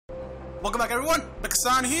Welcome back, everyone.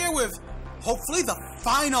 Mecha-san here with hopefully the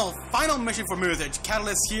final mission for Mirror's Edge.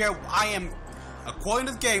 Catalyst here. I am, according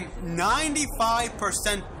to the game,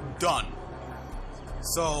 95% done.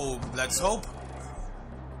 So let's hope.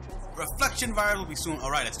 Reflection virus will be soon.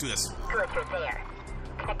 All right, let's do this. Good, you're there.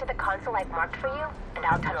 Connect to the console I've marked for you, and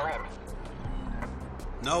I'll tunnel in.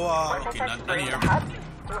 No, Once okay, I start none exploring here. the hubs,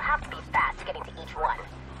 you'll have to be fast getting to each one.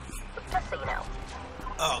 Just so you know.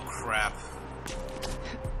 Oh crap.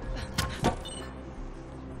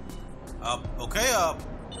 Okay,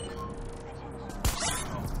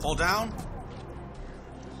 hold down.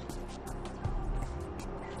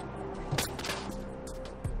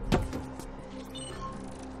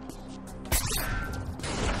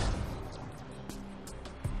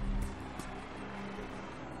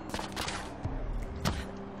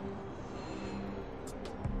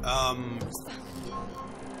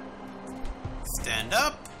 Stand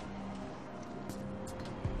up.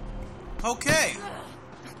 Okay.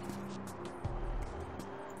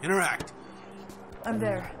 Interact. I'm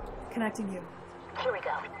there. Connecting you. Here we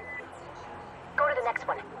go. Go to the next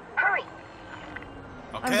one. Hurry!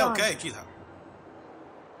 Okay, okay, geez.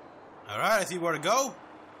 Alright, I see where to go.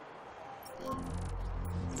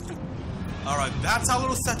 Alright, that's how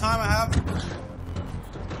little set time I have.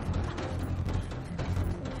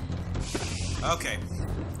 Okay.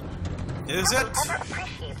 Is it? Nobody ever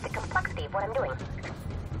appreciates the complexity of what I'm doing.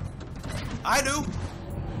 I do.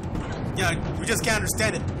 Yeah, we just can't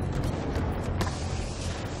understand it.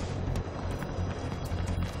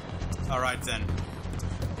 Alright then.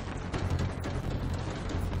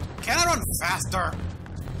 Can I run faster?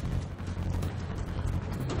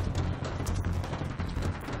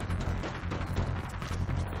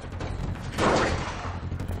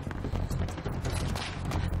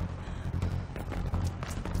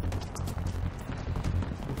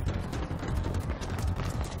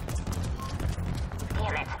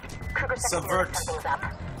 Subvert. Something's up.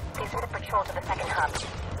 They send a patrol to the second hub.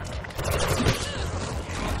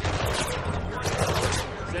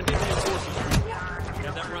 Send in reinforcements. We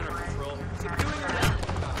have that runner control. Is it doing it now?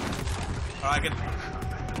 Alright, good.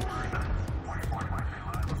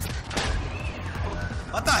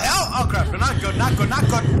 What the hell? Oh crap, not good, not good, not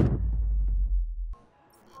good.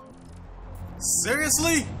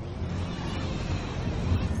 Seriously?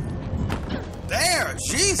 There,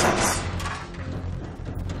 Jesus!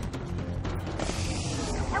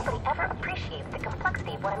 Nobody ever appreciates the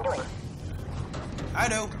complexity of what I'm doing. I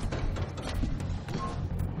do.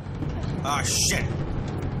 Oh shit.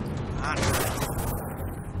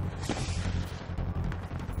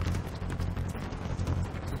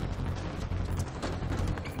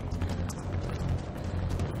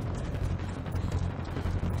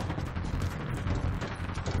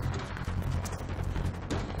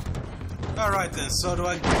 Alright then, so do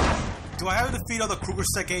I have to defeat all the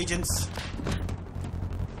Kruger-Sec agents?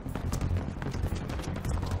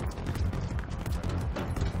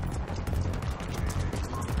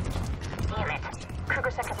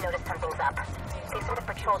 Kruger-Sec have noticed something's up. They send a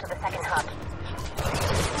patrol to the second hub.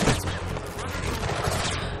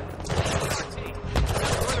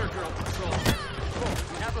 Runner girl control. Cool.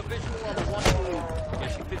 We have a visual on the one blue.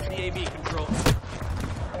 Guess she fits the AV control.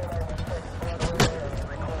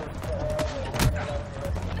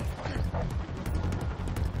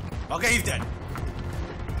 Okay, he's dead.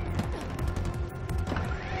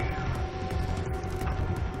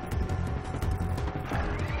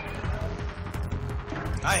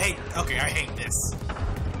 I hate this.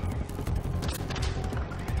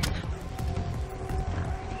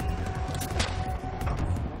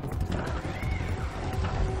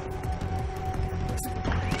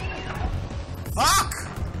 Fuck!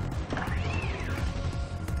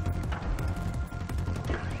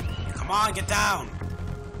 Come on, get down.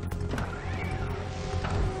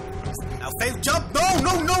 Now, Faith, jump! No,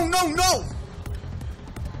 no, no, no, no!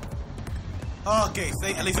 Okay,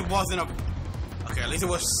 at least it wasn't a... Okay, at least it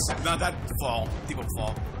was not that fall. Deep of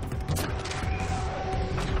fall.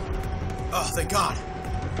 Oh, thank God.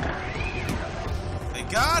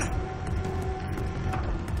 Thank God.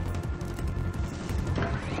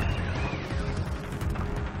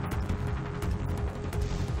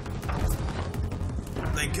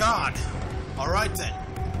 Thank God. Alright then.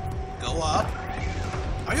 Go up.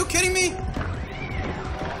 Are you kidding me?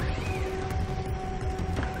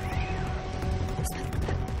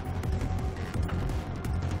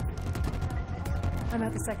 I'm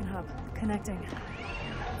at the second hub. Connecting.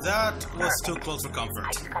 That was too close for comfort.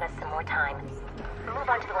 I just got us some more time. Move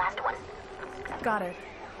on to the last one. Got it.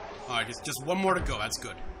 Alright, just one more to go. That's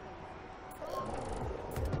good.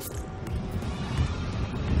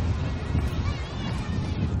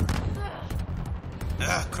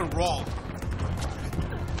 Couldn't roll.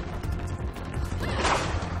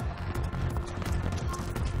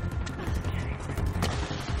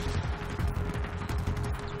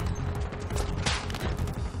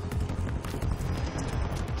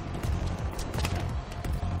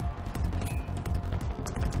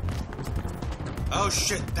 Oh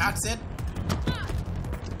shit, that's it?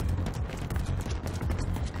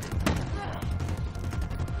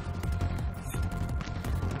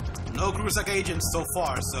 No Kurosaki agents so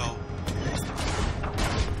far, so...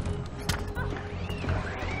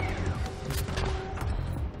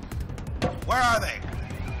 Where are they?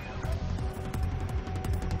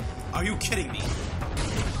 Are you kidding me?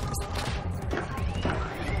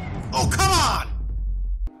 Oh, come on!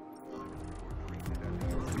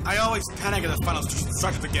 I always panic at the final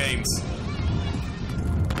stretch of the games.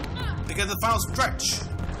 Because the final stretch.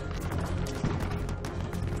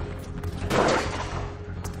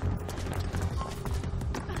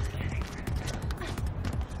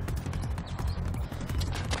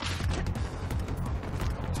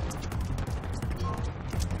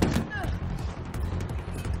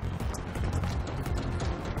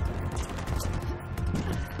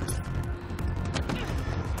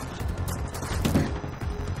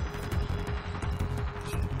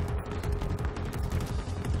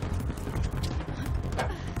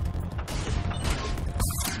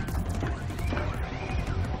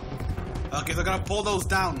 Okay, they're gonna pull those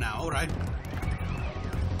down now, right?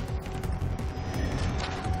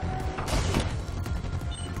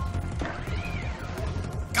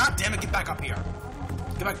 God damn it, get back up here.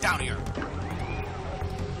 Get back down here.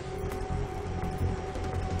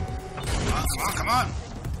 Come on.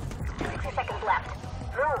 60 seconds left.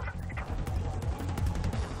 Move.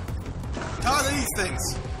 How are these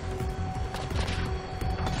things?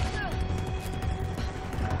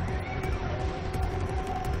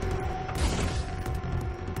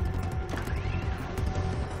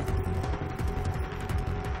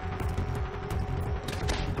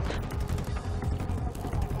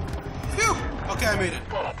 Okay, I made it.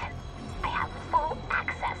 Did it. I have full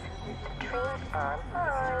access. The trains are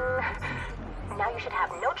mine. Now you should have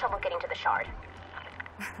no trouble getting to the shard.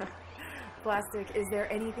 Plastic, is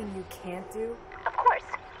there anything you can't do? Of course.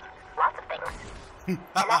 Lots of things. And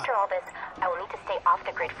after all this, I will need to stay off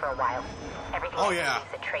the grid for a while. Everything leaves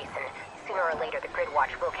a trace, and sooner or later the grid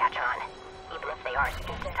watch will catch on. Even if they are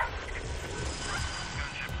stupid.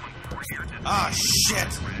 Ah,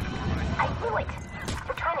 shit! I knew it!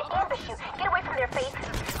 They're trying to ambush you. Get away from their face.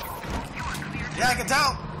 Yeah, I can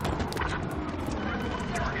tell.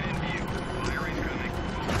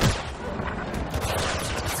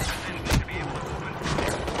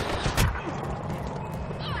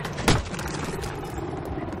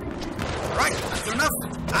 Right, that's good enough.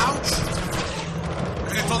 Ouch. We're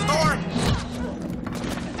gonna close the door.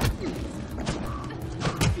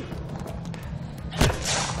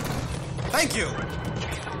 Thank you.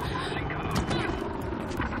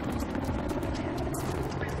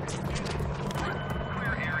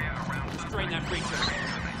 That creature.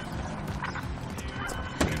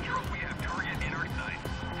 Control, we have target in our sight.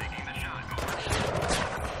 Taking the shot.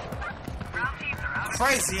 Ground teams are out.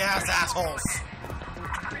 Crazy ass assholes.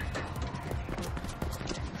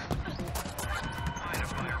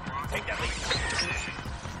 Take that lead.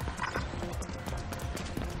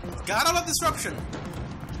 Got out of disruption.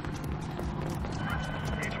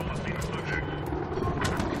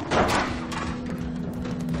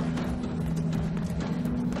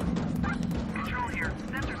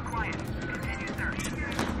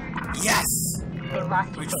 Yes! They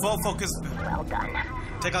lost Reach you. full focus. Well done.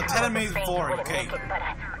 Take out 10 enemies Afraid before, you wouldn't okay. make it, but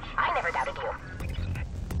I never doubted you.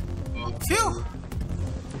 Phew!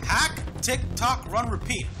 Hack, tick, tock, run,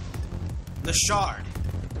 repeat. The shard.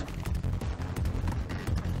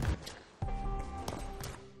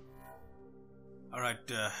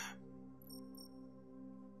 Alright,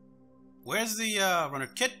 where's the, runner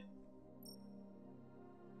kit?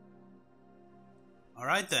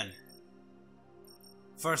 Alright then.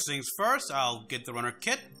 First things first, I'll get the runner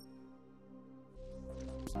kit.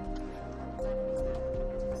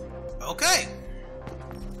 Okay.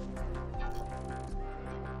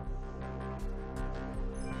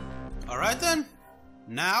 Alright then.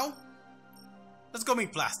 Now, let's go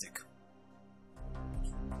meet Plastic.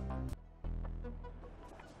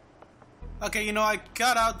 Okay, you know, I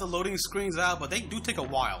cut out the loading screens out, but they do take a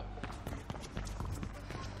while.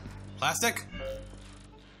 Plastic?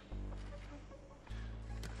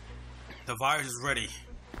 The virus is ready.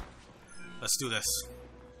 Let's do this.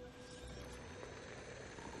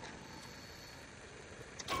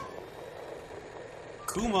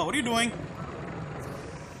 Kuma, what are you doing?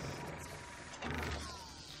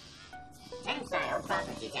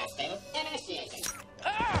 testing initiated.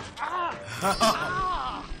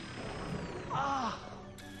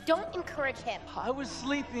 Don't encourage him. I was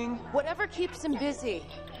sleeping. Whatever keeps him busy.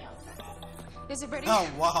 Is it ready? Oh,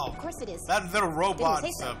 wow. Of course it is. That little robot's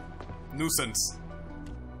Didn't say so. a nuisance.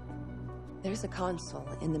 There's a console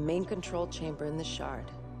in the main control chamber in the shard.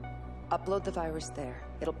 Upload the virus there.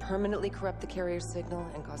 It'll permanently corrupt the carrier signal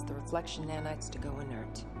and cause the reflection nanites to go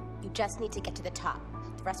inert. You just need to get to the top.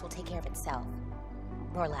 The rest will take care of itself.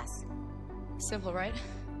 More or less. Simple, right?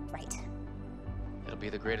 Right. It'll be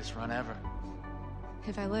the greatest run ever.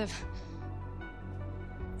 If I live.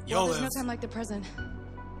 You'll There's no live. time like the present.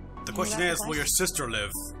 The question is, will your sister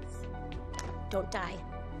live? Don't die.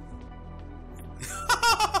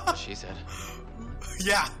 She said.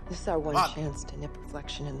 Yeah. This is our one Wow. chance to nip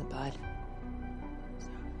reflection in the bud. So,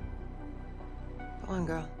 go on,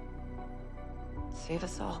 girl. Save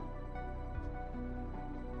us all.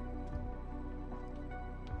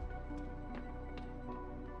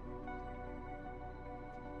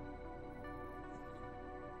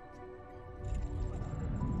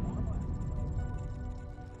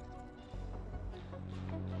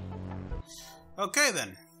 Okay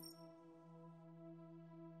then.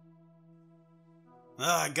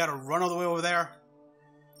 I gotta run all the way over there.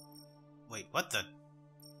 Wait, what the?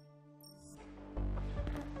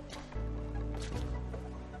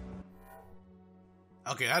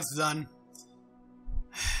 Okay, that's done.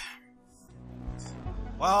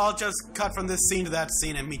 Well, I'll just cut from this scene to that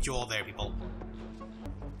scene and meet you all there, people.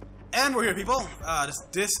 And we're here, people.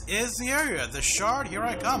 This is the area. The shard, here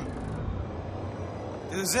I come.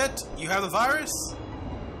 This is it? You have the virus?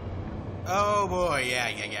 Oh boy,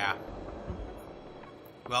 yeah.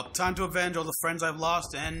 Well, time to avenge all the friends I've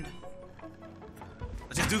lost, and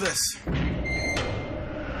let's just do this.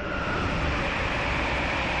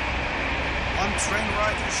 One train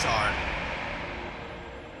ride to the shard.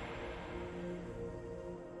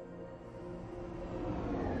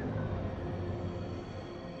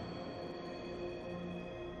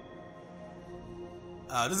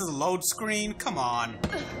 This is a load screen. Come on.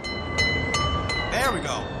 There we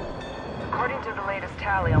go. According to the latest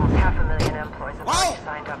tally, almost 500,000 employees have Wow. already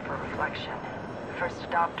signed up for reflection. The first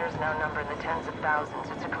adopters now number in the tens of thousands.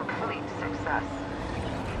 It's a complete success.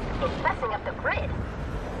 It's messing up the grid.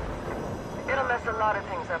 It'll mess a lot of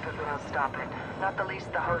things up if we don't stop it. Not the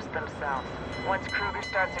least the host themselves. Once Kruger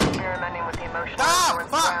starts experimenting with the emotional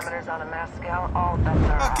influence parameters on a mass scale, all bets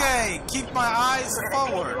are off. Okay, keep my eyes You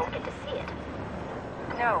forward. won't get to see it.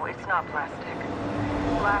 No, it's not plastic.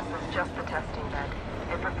 Glass is just the testing bed.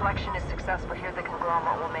 If reflection is successful here, the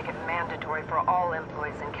conglomerate will make it mandatory for all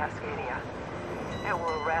employees in Cascadia. It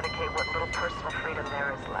will eradicate what little personal freedom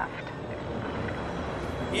there is left.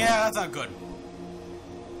 Yeah, that's not good.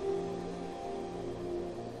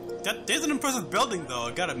 That is an impressive building, though,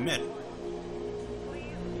 I gotta admit.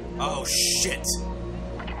 Oh, shit.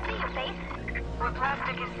 We can see your face. What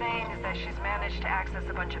Plastic is saying is that she's managed to access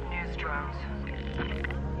a bunch of news drones.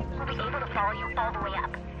 We'll be able to follow you all the way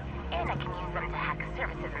up. And I can use them to hack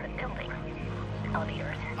services in the building.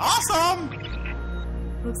 Elevators. Awesome!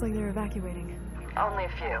 Looks like they're evacuating. Only a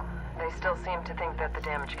few. They still seem to think that the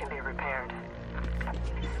damage can be repaired.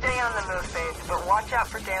 Stay on the move, Faith, but watch out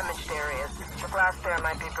for damaged areas. The glass there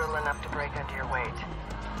might be brittle enough to break under your weight.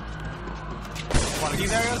 One of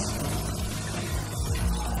these areas?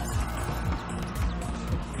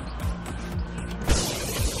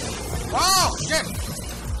 Wow, shit!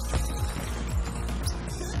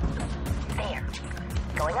 There.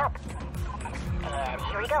 Going up. And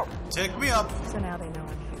here we go. Take me up. So now they know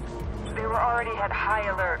I'm here. They were already at high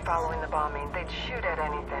alert following the bombing. They'd shoot at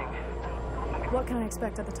anything. What can I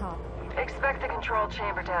expect at the top? Expect the control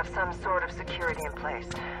chamber to have some sort of security in place.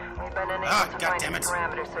 We've been unable to find its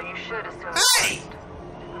parameters, so you should assume... Hey!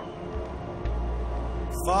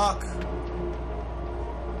 Fuck.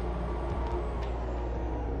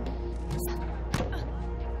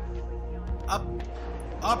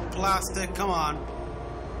 Up, Plastic, come on.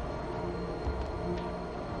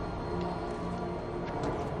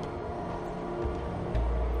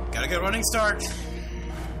 Gotta get a running start.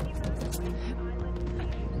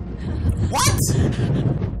 What?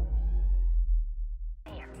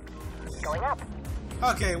 There. Going up.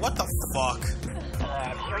 Okay, what the fuck?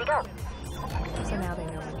 And here we go. So now they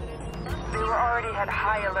know I'm here. They were already at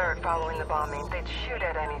high alert following the bombing. They'd shoot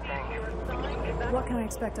at anything. What can I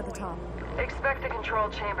expect at the top? Expect the control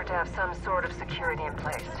chamber to have some sort of security in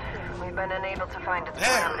place. We've been unable to find its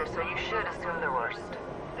parameters, so you should assume the worst.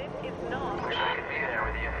 Wish I could be there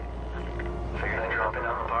with you. Figured I'd drop in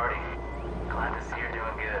on the party. Glad to see you're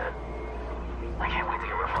doing good. I can't wait to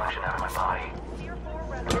get reflection out of my body.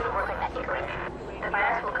 We're with that secret. The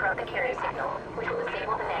virus will corrupt the carrier signal, which will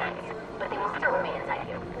disable the nanites, but they will still remain inside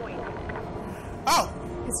you. Oh!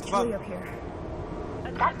 It's chilly up here.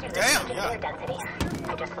 That's due to the change in air density.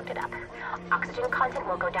 I just looked it up. Oxygen content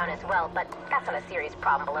will go down as well, but that's not a serious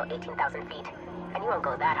problem below 18,000 feet. And you won't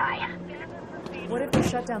go that high. What if they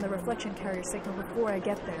shut down the reflection carrier signal before I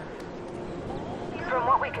get there? From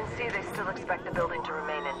what we can see, they still expect the building to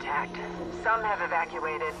remain intact. Some have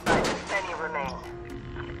evacuated, but many remain.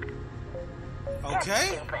 That's Okay.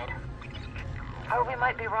 stupid. Oh, we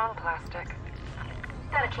might be wrong, Plastic.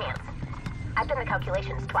 Not a chance. I've done the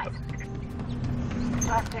calculations twice.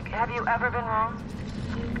 Plastic, have you ever been wrong?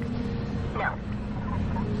 No.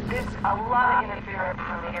 There's a lot of interference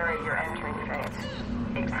from the area you're entering, Faith.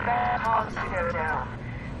 Expect comms to go down.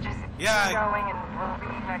 Just keep going and we'll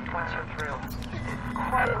reconnect once you're through. It's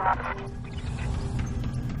quite a lot.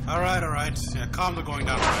 Alright. Yeah, comms are going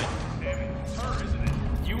down, right? Her, isn't it?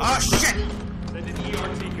 You Oh, shit! Send an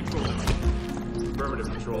ERT control. Affirmative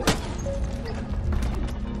control.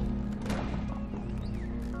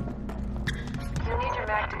 You need your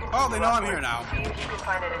Mac to continue. Oh, they know I'm here now. See if you can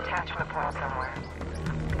find an attachment point somewhere.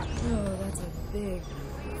 Oh, that's a big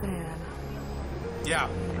fan. Yeah.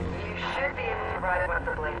 You should be able to ride it with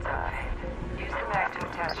the blades on. Use the Mac to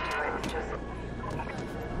attach to it and just...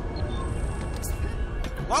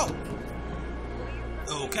 Whoa!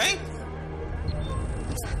 Okay.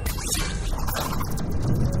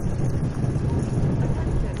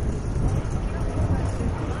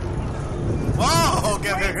 Whoa! Okay.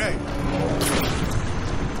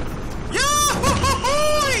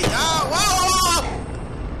 Yahoo! Yeah! Whoa!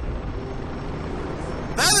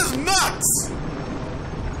 That is nuts!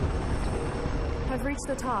 I've reached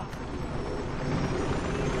the top.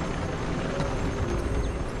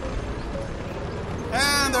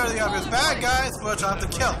 And there are the obvious bad guys, which I have to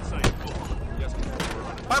kill.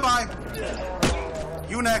 Bye-bye.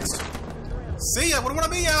 You next. See ya, wouldn't wanna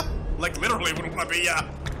be ya. Like, literally wouldn't wanna be ya.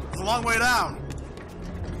 It's a long way down.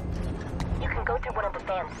 You can go through one of the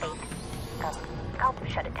fans, Faith. I'll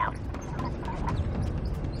shut it down.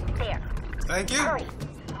 There. Thank you. Hurry.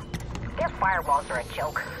 Their firewalls are a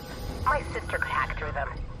joke. My sister could hack through them,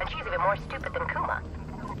 and she's even more stupid than Kuma.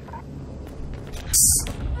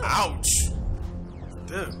 Ouch.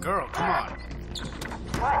 Dude, girl, come on.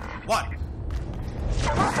 What? You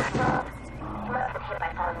must have been hit by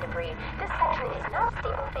falling debris. This section is not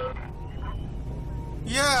stable, Faith.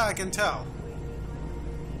 Yeah, I can tell.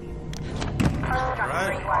 Right.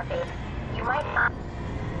 Where you are, Faith. You might not.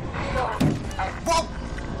 Whoa!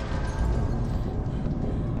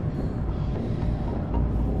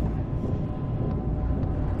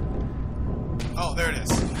 Oh, there it is.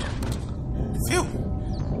 Phew!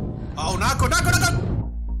 Oh, not good! Their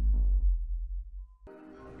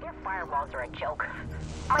firewalls are a joke.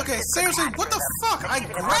 Okay, seriously, what the fuck? I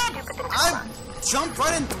jumped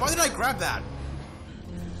right in. Why did I grab that?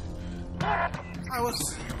 I was...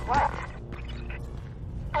 What?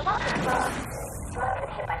 I lost it. You must have been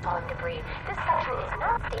hit by falling debris. This section is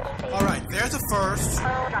not stable, Faith. Alright, there's the first.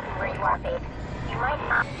 Dropping where you are, Faith. You might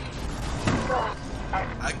not.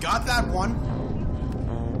 I got that one.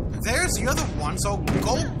 There's the other one, so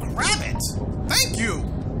go grab it. Thank you.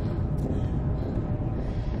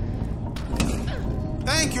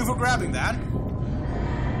 Thank you for grabbing that.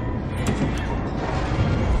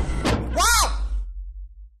 Wow!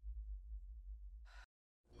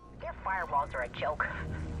 Their firewalls are a joke.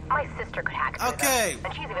 My sister could hack through Okay. them,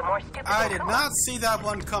 and she's even more stupid I than did Kuma. not see that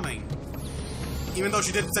one coming. Even though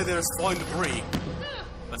she did say there's falling debris.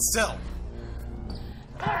 But still.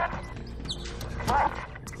 What?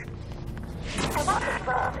 I lost it.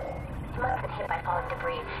 You must have been hit by falling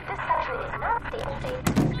debris. This section is not stable, Faith.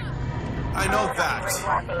 I know Where you that.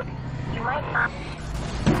 are, Faith. You might not.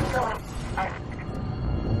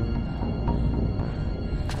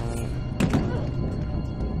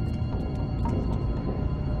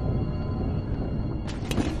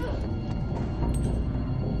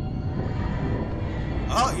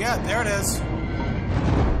 Oh, yeah, there it is.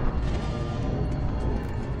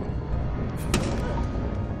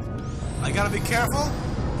 I gotta be careful.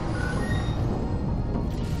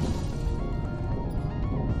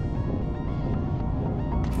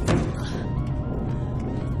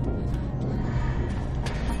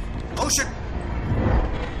 Oh, shit.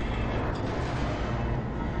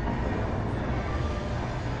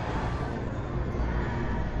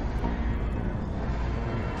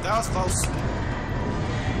 That was close.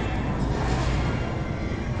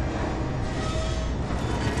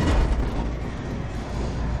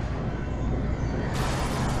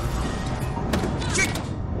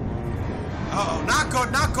 Uh-oh, not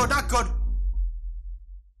good.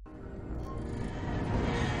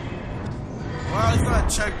 Well, it's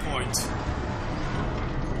not a checkpoint.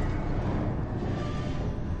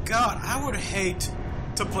 God, I would hate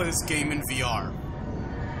to play this game in VR.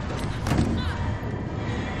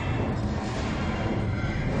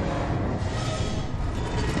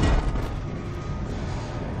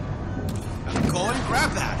 Go and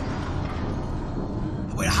grab that.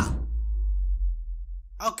 Wait, how?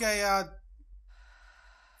 Okay,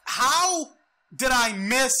 how did I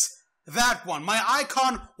miss that one? My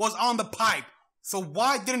icon was on the pipe, so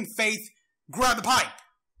why didn't Faith grab the pipe?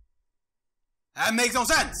 That makes no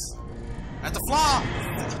sense. That's a flaw.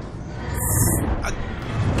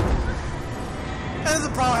 There's a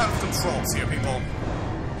problem I have with controls here, people.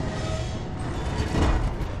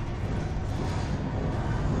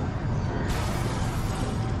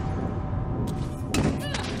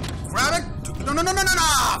 Grab it? No, no, no, no, no,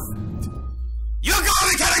 no! You gotta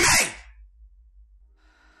be kidding me!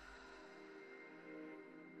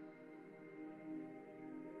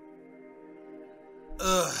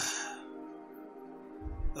 Ugh.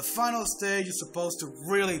 The final stage is supposed to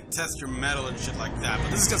really test your metal and shit like that, but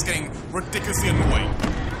this is just getting ridiculously annoying.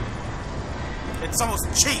 It's almost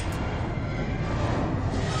cheap.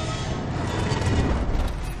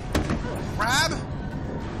 Grab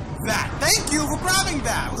that. Thank you for grabbing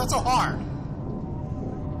that. Was that so hard?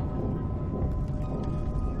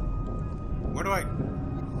 Where do I...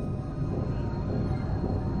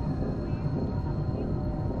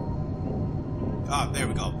 Ah, there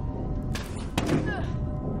we go.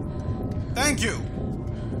 Thank you!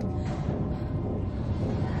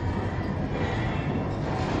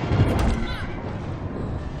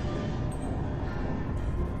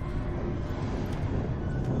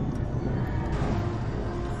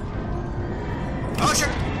 Oh shit!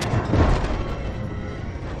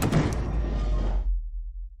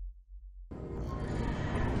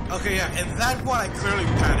 Okay, yeah, and that one I clearly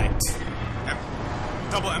panicked.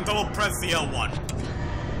 And double press the L1.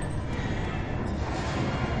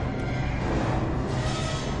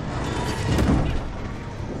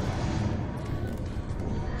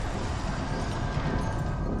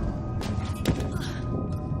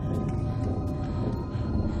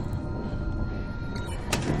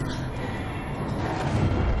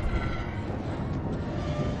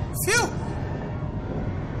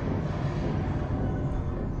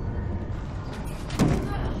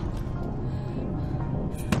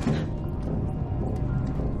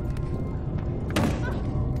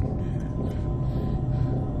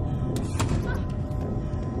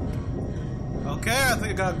 Okay, I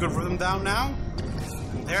think I got a good rhythm down now.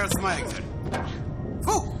 And there's my exit.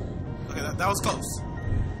 Whew! Okay, that was close.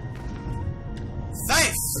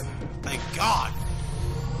 Safe! Thank God!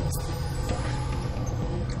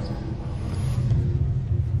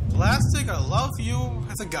 Plastic, I love you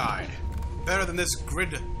as a guide. Better than this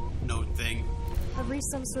grid node thing. I've reached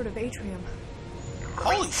some sort of atrium.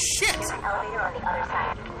 Holy shit! There's an elevator on the other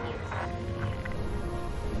side you can use.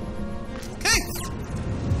 Okay!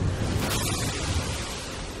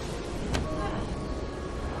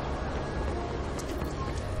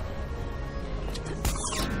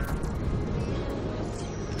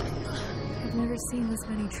 I've never seen this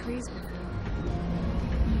many trees before.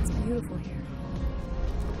 It's beautiful here.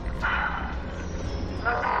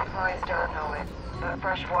 Most employees don't know it, but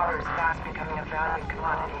fresh water is fast becoming a valued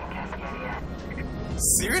commodity in Cascadia.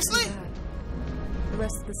 Seriously? Yeah. The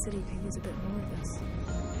rest of the city could use a bit more of this.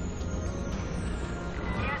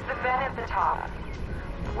 Use the vent at the top.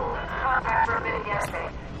 We'll contact for a minute yesterday.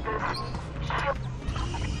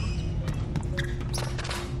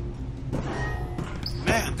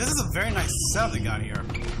 Man, this is a very nice setup they got here.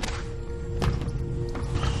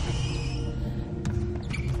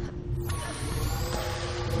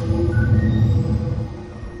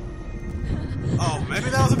 Oh, maybe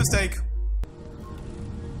that was a mistake.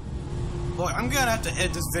 Boy, I'm gonna have to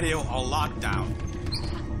edit this video a lot down.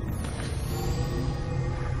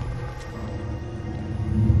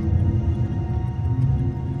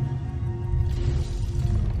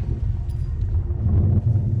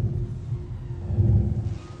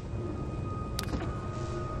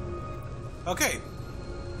 Okay.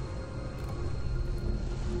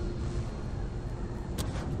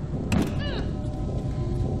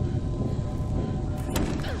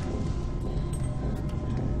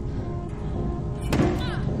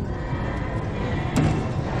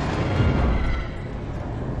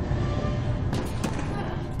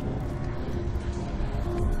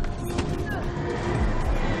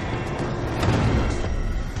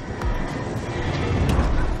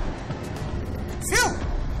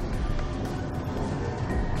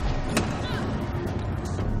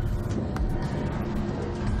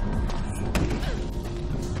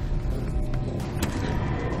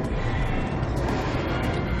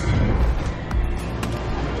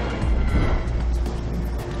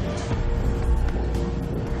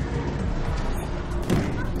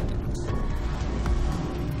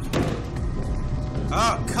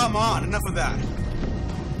 come on, enough of that.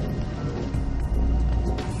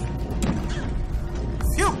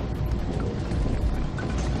 Phew!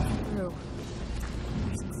 Through.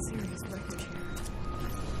 There's some serious wreckage here.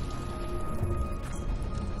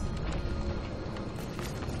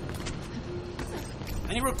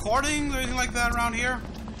 Any recording or anything like that around here?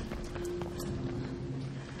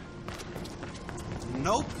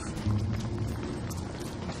 Nope.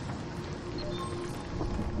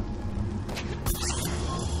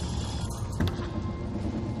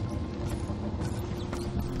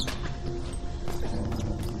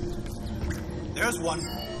 There's one.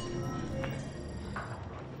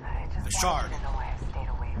 The shard. I don't know why I've stayed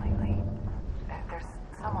away lately. There's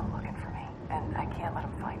someone looking for me, and I can't let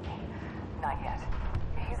him find me. Not yet.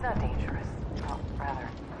 He's not dangerous. Well, rather,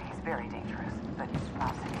 he's very dangerous, but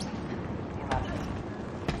not to me. He loves me.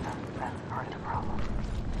 That's part of the problem.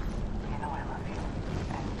 You know I love you,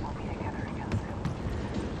 and we'll be together again soon.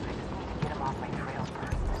 I just need to get him off my trail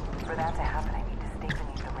first. And for that to happen, I need to stay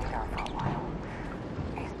beneath the radar for a while.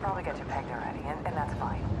 He's probably got you pegged already, and that's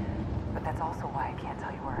fine. But that's also why I can't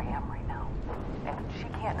tell you where I am right now. And she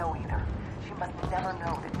can't know either. She must never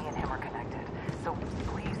know that me and him are connected. So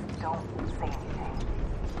please don't say anything.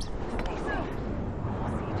 Stay safe. We'll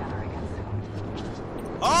see each other again soon.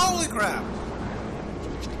 Holy crap!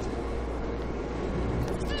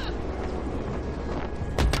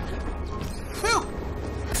 Phew!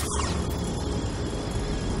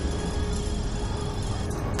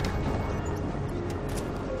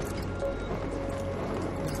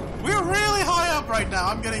 We're really high up right now.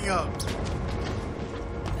 I'm getting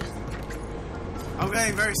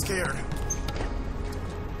very scared.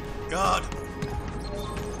 God.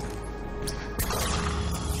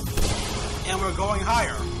 And we're going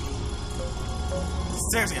higher.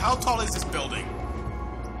 Seriously, how tall is this building?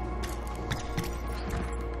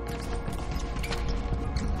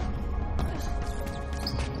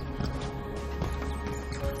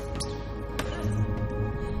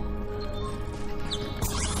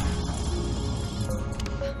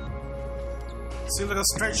 Seems like a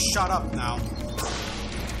straight shot up now.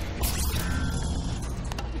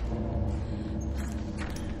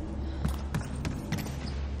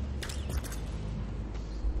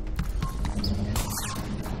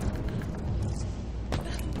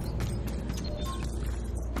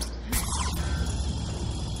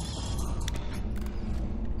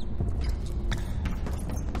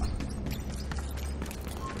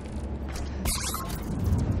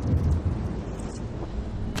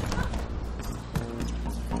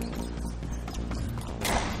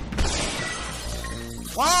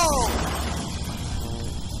 Whoa!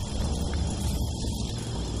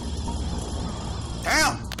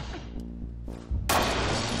 Damn!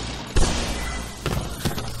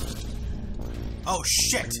 Oh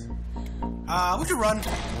shit! Would you run?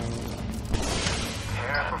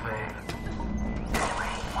 Careful, babe.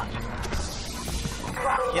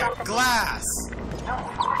 Yeah, glass!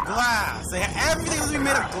 Glass! They have everything was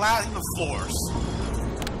made of glass in the floors.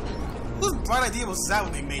 Whose bright idea was that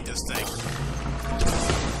when they made this thing?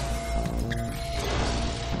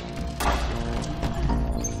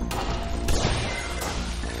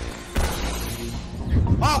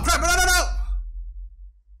 Oh crap! No, no, no!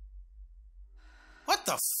 What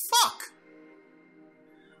the fuck?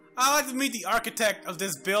 I'd like to meet the architect of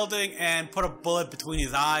this building and put a bullet between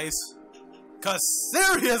his eyes. Cause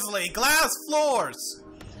seriously, glass floors!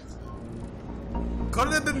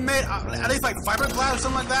 Couldn't it have been made at least like fiberglass or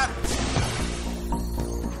something like that?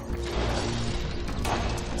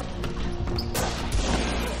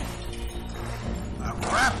 Oh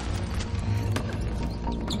crap!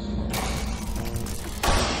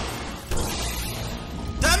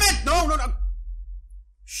 Damn it! No, no, no!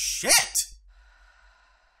 Shit!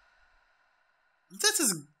 This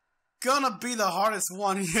is gonna be the hardest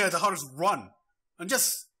one here, the hardest run. I'm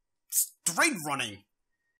just straight running.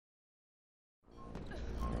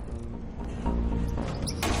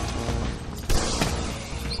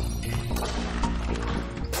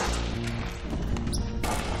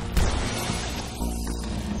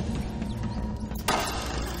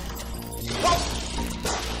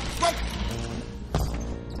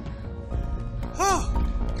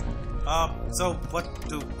 So what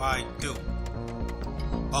do I do?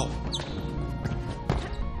 Oh.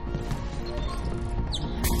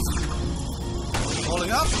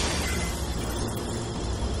 Holding up?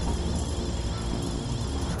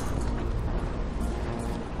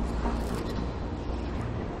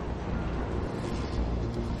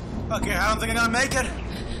 Okay, I don't think I'm gonna make it.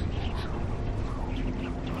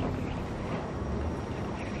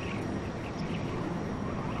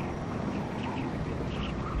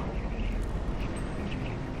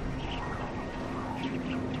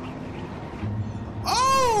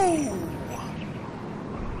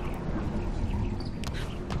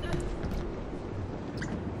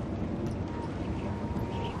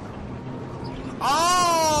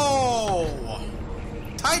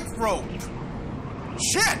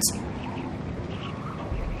 Shit!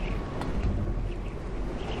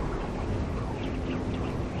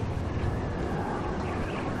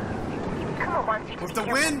 With the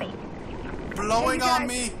wind blowing on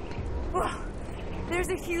me. Whoa. There's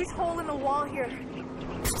a huge hole in the wall here.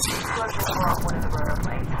 Explosions were off one of the rotor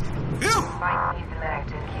plates. Phew! Might need the mag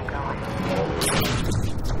to keep going.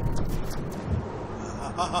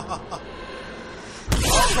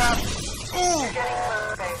 Oh crap! You're getting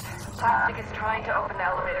close, Faith. Plastic is trying to open the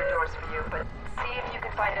elevator doors for you, but see if you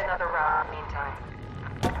can find another route in the meantime.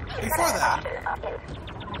 Before that...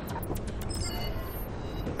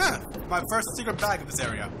 Huh, my first secret bag in this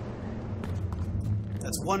area.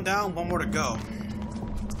 That's one down, one more to go.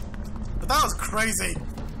 But that was crazy.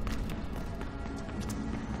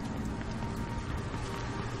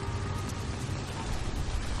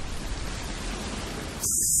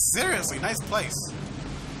 Seriously, nice place.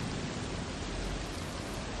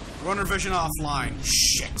 Runner vision offline.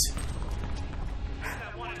 Shit.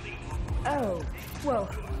 Oh, whoa.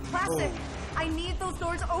 Plastic! Oh. I need those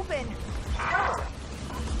doors open!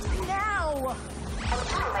 Now! I'm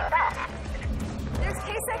doing my best. There's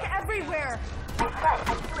K-Sec everywhere! I said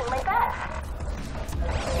I'm doing my best.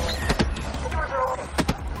 The doors are open.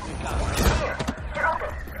 Here, they're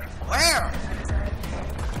open. Where?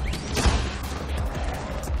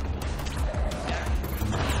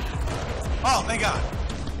 Oh, thank God.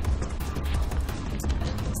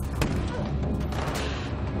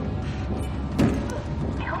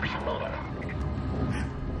 I hope she made it.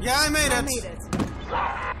 Yeah, I made it. I made it.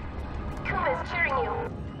 Yes. Kuma's cheering you.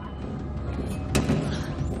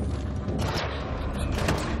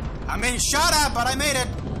 I mean, shut up, but I made it.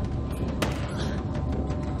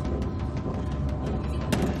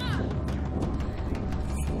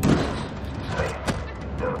 Wait,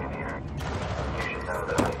 Dogan here. You should know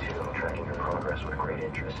that I too am tracking your progress with great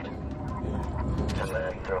interest. And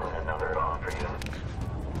then throw in another bomb for you.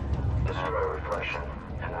 Destroy reflection,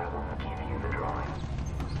 and I will give you the drawing.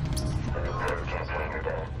 The computer can't claim you're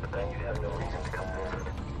dead, but then you'd have no reason to come visit.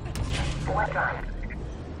 What drawing?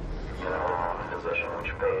 The possession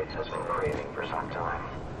which Faith has been craving for some time.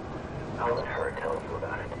 I'll let her tell you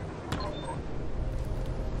about it.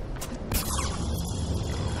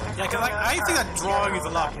 Yeah, because I think that drawing is a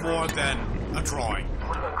lot more than a drawing.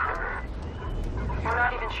 What about Kruger? We're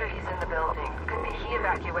not even sure he's in the building. Could be he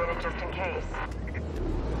evacuated just in case.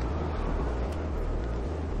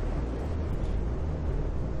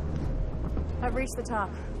 I've reached the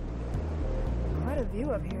top. Quite a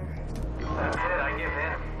view up here. That's it, I give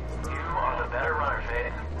in. You are the better runner,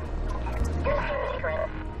 Faith. You're the secret.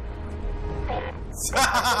 Faith. The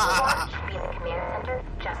watch should be in the command center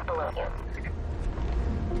just below you.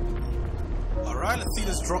 Alright, let's see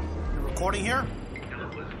this recording here. Hello,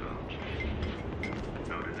 Elizabeth.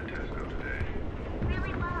 How did the test go today?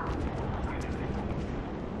 Really well.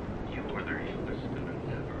 You are their youngest student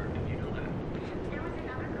ever. Did you know that? There was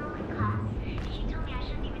another girl in class. She told me I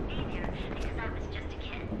shouldn't even be there because I was just a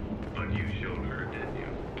kid. But you showed her, didn't you?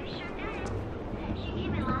 I sure did. She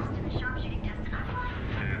came in last in the sharpshooting test and I won.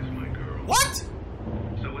 That's my girl. What?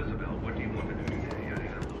 So, Isabel, what do you want to do today? I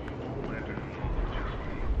have the whole afternoon off just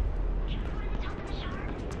for you. Can we go to the top of the shard?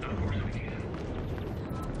 Of course we can.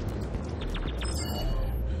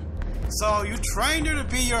 So you trained her to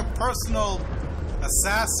be your personal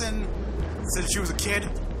assassin since she was a kid?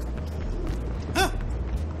 Huh.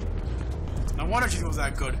 No wonder she was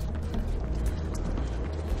that good.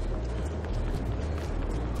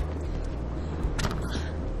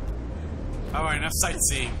 Alright, enough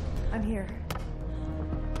sightseeing. I'm here.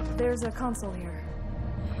 There's a console here.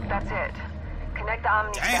 That's it. Connect the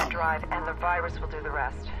Omni-Scan Damn. drive and the virus will do the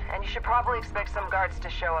rest. And you should probably expect some guards to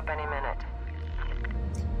show up any minute.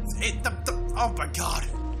 Oh my God.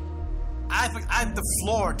 I have the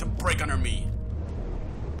floor to break under me.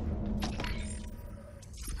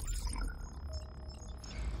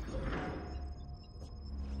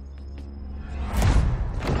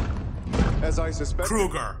 As I suspect.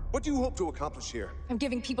 Kruger. What do you hope to accomplish here? I'm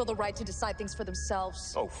giving people the right to decide things for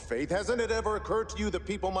themselves. Oh, Faith, hasn't it ever occurred to you that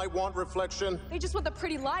people might want reflection? They just want the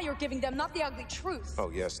pretty lie you're giving them, not the ugly truth.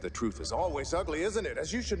 Oh, yes, the truth is always ugly, isn't it?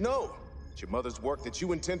 As you should know. It's your mother's work that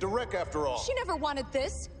you intend to wreck, after all. She never wanted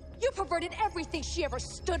this. You perverted everything she ever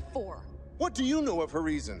stood for. What do you know of her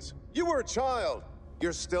reasons? You were a child.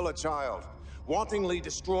 You're still a child. Wantingly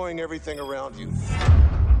destroying everything around you.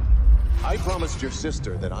 I promised your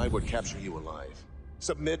sister that I would capture you alive.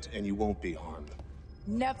 Submit and you won't be harmed.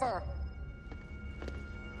 Never.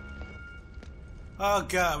 Oh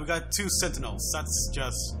God, we got 2 sentinels. That's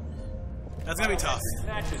gonna be tough.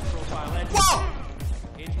 Patches profile entry. Whoa!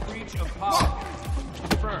 In breach of policy.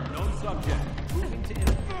 Confirmed. Known subject. Moving to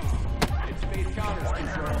interface. It's space counters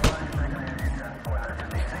control.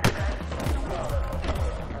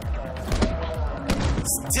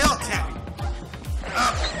 Still can't.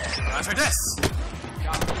 After this.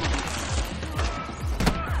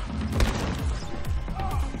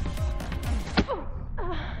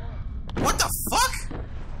 What the fuck?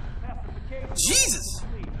 Jesus!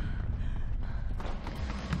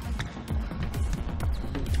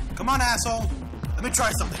 Come on, asshole. Let me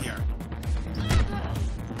try something here.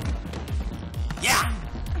 Yeah!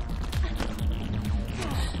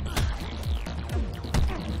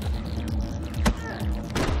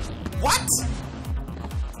 What?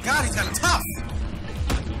 God, he's kind of tough.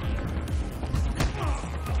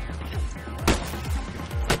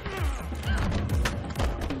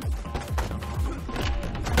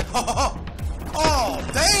 Oh,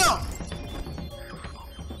 damn!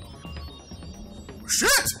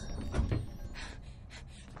 Shit!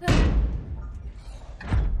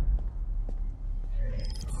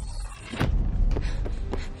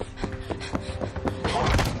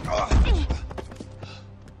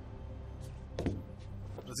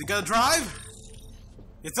 Does he get a drive?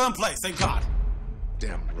 It's in place, thank God.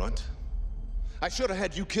 Damn runt. I should have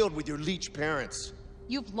had you killed with your leech parents.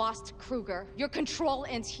 You've lost Kruger. Your control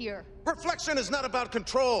ends here. Reflection is not about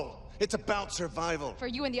control. It's about survival. For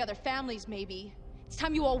you and the other families, maybe. It's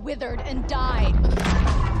time you all withered and died.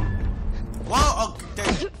 Well,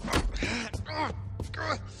 okay.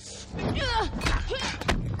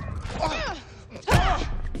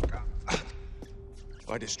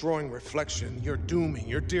 By destroying Reflection, you're dooming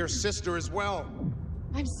your dear sister as well.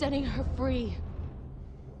 I'm setting her free.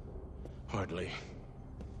 Hardly.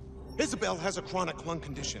 Isabel has a chronic lung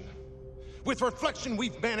condition. With Reflection,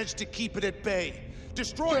 we've managed to keep it at bay.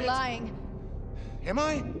 Destroy it. You're lying. Am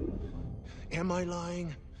I? Am I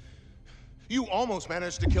lying? You almost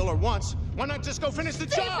managed to kill her once. Why not just go finish the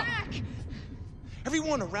Stay job? back!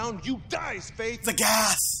 Everyone around you dies, Faith. The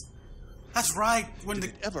gas. That's right. When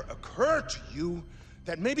Did it ever occur to you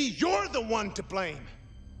that maybe you're the one to blame?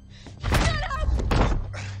 Shut up!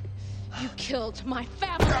 You killed my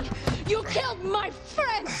family. You killed my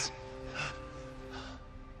friends.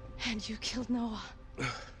 And you killed Noah.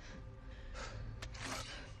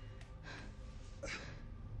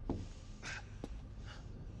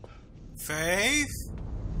 Faith?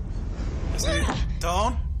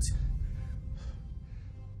 Don't.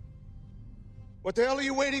 What the hell are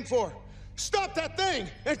you waiting for? Stop that thing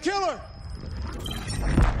and kill her!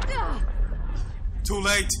 Too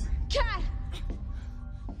late. Cat!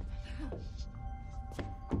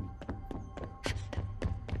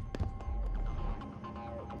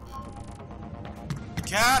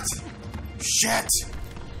 Cat! Shit!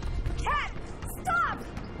 Cat! Stop!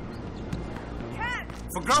 Cat!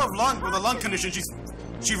 For a girl with a lung condition,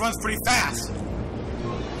 she runs pretty fast.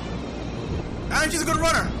 And she's a good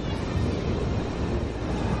runner.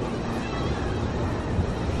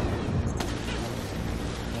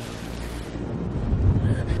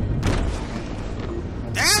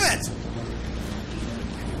 Damn it!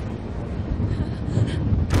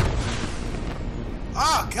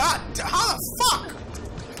 Oh God! How the fuck?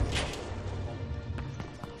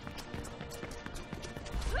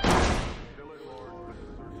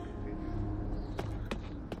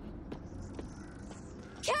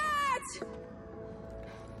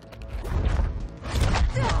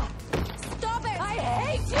 Stop it! I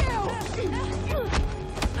hate you!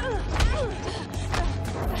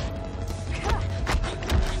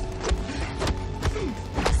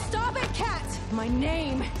 Stop it, Cat! My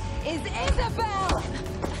name is Isabel!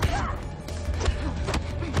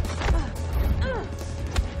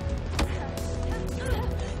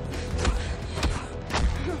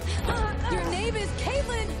 Your name is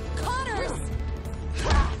Caitlin Connors!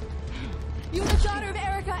 You're the daughter of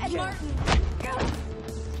Erica and Martin.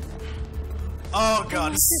 Oh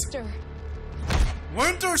God! My sister.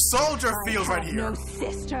 Winter Soldier feels right here. No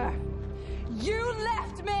sister. You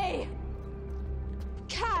left me.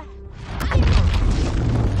 Cat.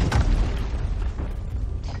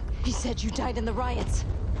 He said you died in the riots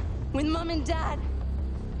with Mom and Dad.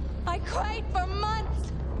 I cried for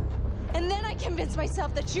months, and then I convinced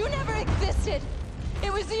myself that you never existed.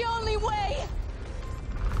 It was the only way.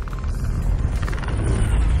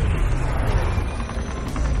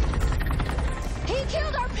 He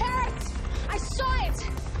killed our parents! I saw it!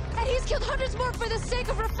 And he's killed hundreds more for the sake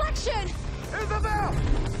of Reflection! Isabel!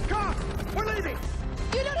 Come! We're leaving!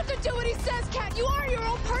 You don't have to do what he says, Cat! You are your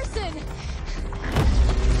own person!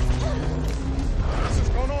 This has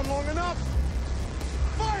gone on long enough!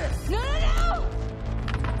 Fire! No, no, no!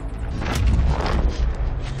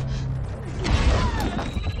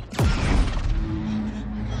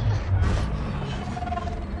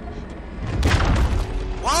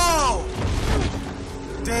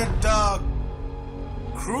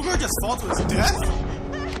 Kruger just fall to his death?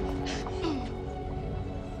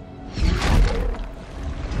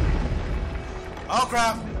 Oh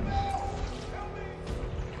crap!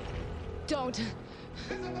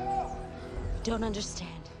 Don't understand.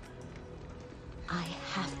 I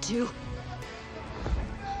have to.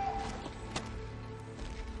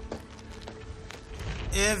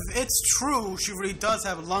 If it's true, she really does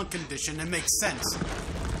have a lung condition, it makes sense.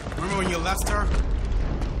 Remember when you left her?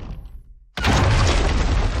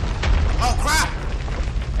 Oh crap!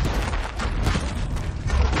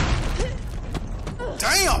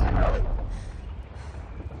 Damn!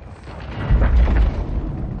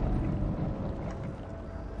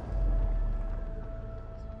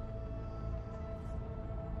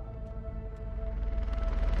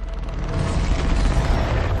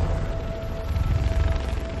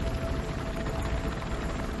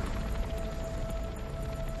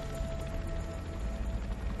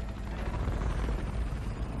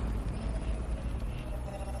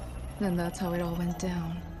 And that's how it all went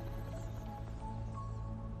down.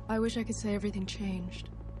 I wish I could say everything changed.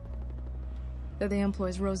 That the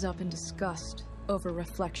employees rose up in disgust over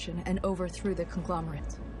reflection and overthrew the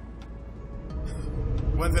conglomerate.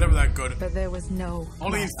 When's it ever that good? But there was no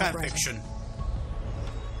only in fan uprising. fiction.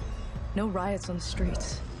 No riots on the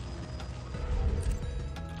streets.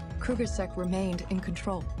 Kruger's sect remained in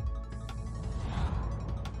control.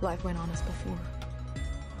 Life went on as before.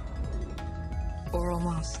 Or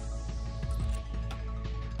almost.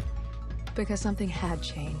 Because something had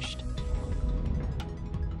changed.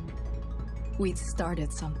 We'd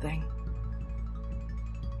started something.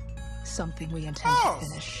 Something we intend to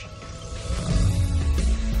finish.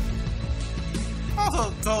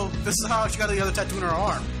 Oh, so this is how she got the other tattoo in her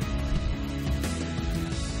arm.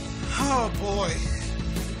 Oh boy.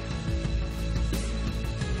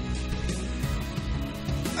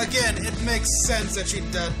 Again, it makes sense that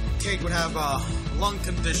Kate would have a lung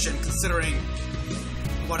condition considering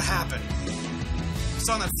what happened. We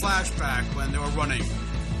saw in that flashback when they were running.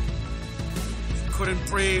 She couldn't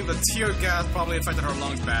breathe, the tear gas probably affected her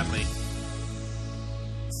lungs badly.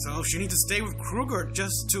 So she needs to stay with Kruger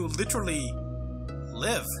just to literally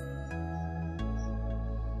live.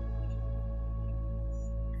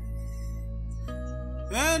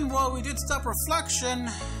 And while we did stop reflection,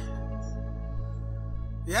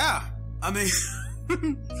 yeah, I mean,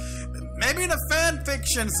 maybe in a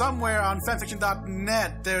fanfiction somewhere on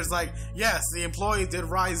fanfiction.net, there's like, yes, the employees did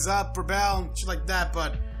rise up, rebel, and shit like that,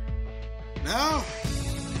 but no.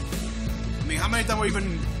 I mean, how many of them were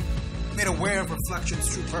even made aware of reflection's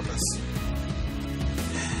true purpose?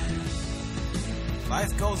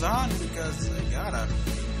 Life goes on because they gotta.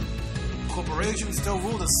 Corporations still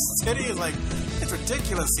rule the city. Like, it's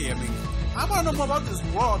ridiculous here. I mean, I want to know more about this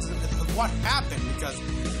world and what happened because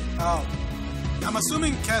I'm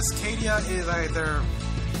assuming Cascadia is either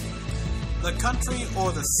the country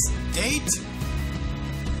or the state.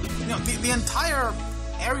 You know, the entire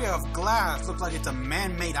area of glass looks like it's a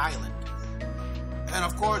man-made island. And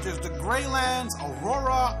of course, there's the Greylands,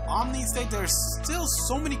 Aurora, Omni State. There's still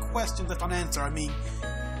so many questions left unanswered. I mean,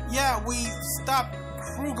 yeah, we stopped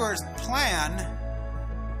Kruger's plan,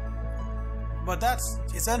 but that's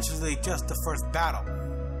essentially just the first battle.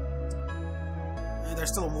 And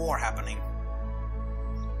there's still a war happening.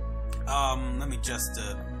 Let me just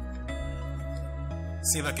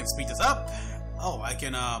see if I can speed this up. Oh, I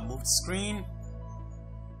can move the screen.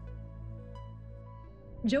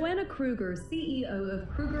 Joanna Kruger, CEO of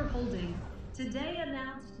Kruger Holdings, today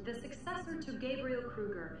announced the successor to Gabriel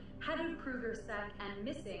Kruger, head of Kruger Sec and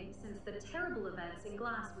missing since the terrible events in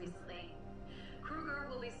Glass recently. Kruger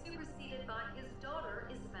will be superseded by his daughter,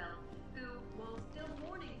 Isabel, who, while still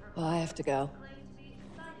mourning her... Well, I have to go.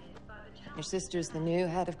 Your sister's the new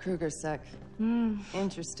head of Kruger Sec.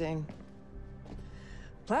 Interesting.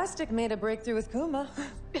 Plastic made a breakthrough with Kuma.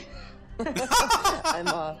 I'm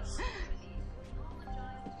off.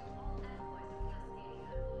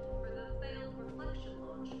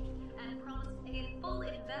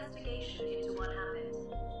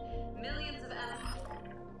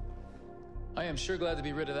 I am sure glad to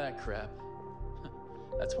be rid of that crap.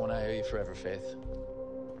 That's one I owe you forever, Faith.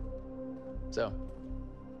 So,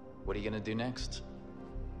 what are you gonna do next?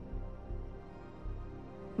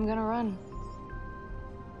 I'm gonna run.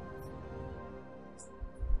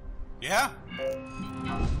 Yeah?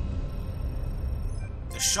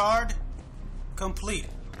 The shard complete.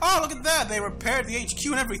 Oh, look at that! They repaired the HQ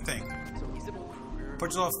and everything. So Isabel Kruger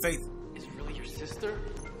Purchase of Faith is really your sister?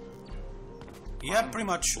 Yeah, pretty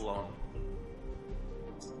much.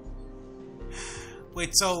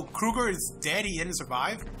 Wait, so Kruger is dead? He didn't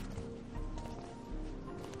survive?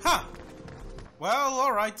 Huh. Well,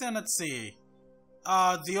 alright then, let's see.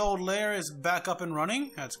 The old lair is back up and running.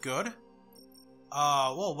 That's good.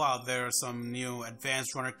 Well, wow, there are some new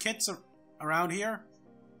advanced runner kits around here.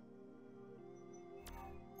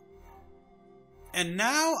 And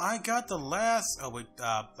now I got the last... Oh, wait,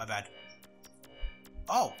 my bad.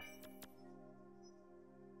 Oh.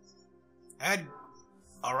 And...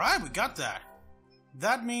 Alright, we got that.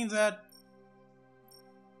 That means that...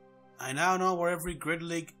 I now know where every grid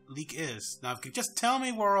leak is. Now, if you could just tell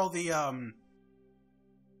me where all the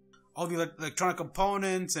electronic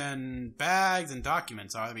components and bags and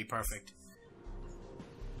documents are, that'd be perfect.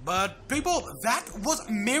 But, people, that was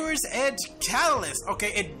Mirror's Edge Catalyst.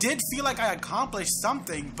 Okay, it did feel like I accomplished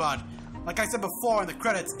something, but, like I said before in the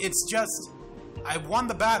credits, it's just, I won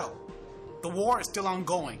the battle. The war is still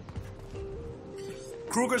ongoing.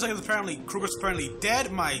 Kruger's apparently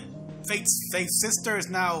dead. My fake sister is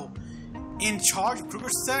now in charge of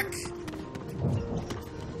Kruger's Sec.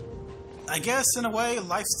 I guess, in a way,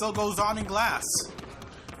 life still goes on in Glass.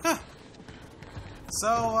 Huh.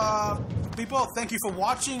 So, people, thank you for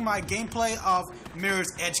watching my gameplay of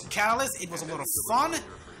Mirror's Edge Catalyst. It was a lot of fun.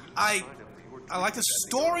 I like the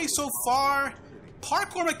story so far.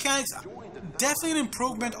 Parkour mechanics, definitely an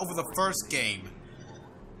improvement over the first game.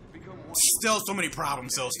 Still so many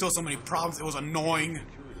problems, though. Still so many problems. It was annoying.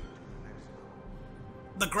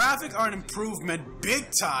 The graphics are an improvement,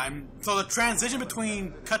 big time. So the transition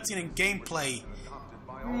between cutscene and gameplay,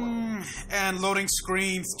 and loading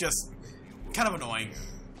screens, just kind of annoying.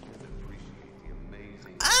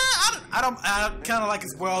 I kind of like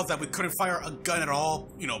as well that we couldn't fire a gun at all.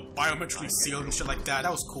 You know, biometrically sealed and shit like that.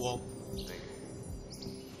 That was cool.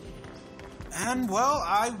 And, well,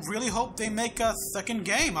 I really hope they make a second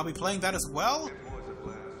game. I'll be playing that as well.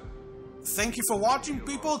 Thank you for watching,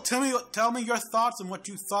 people. Tell me your thoughts on what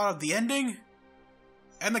you thought of the ending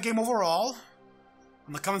and the game overall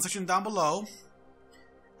in the comment section down below.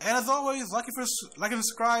 And as always, like and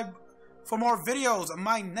subscribe for more videos.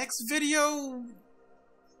 My next video,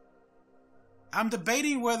 I'm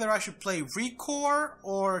debating whether I should play Recore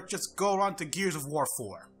or just go on to Gears of War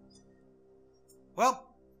 4. Well,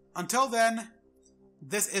 until then,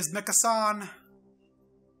 this is Mecha-san,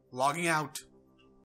 logging out.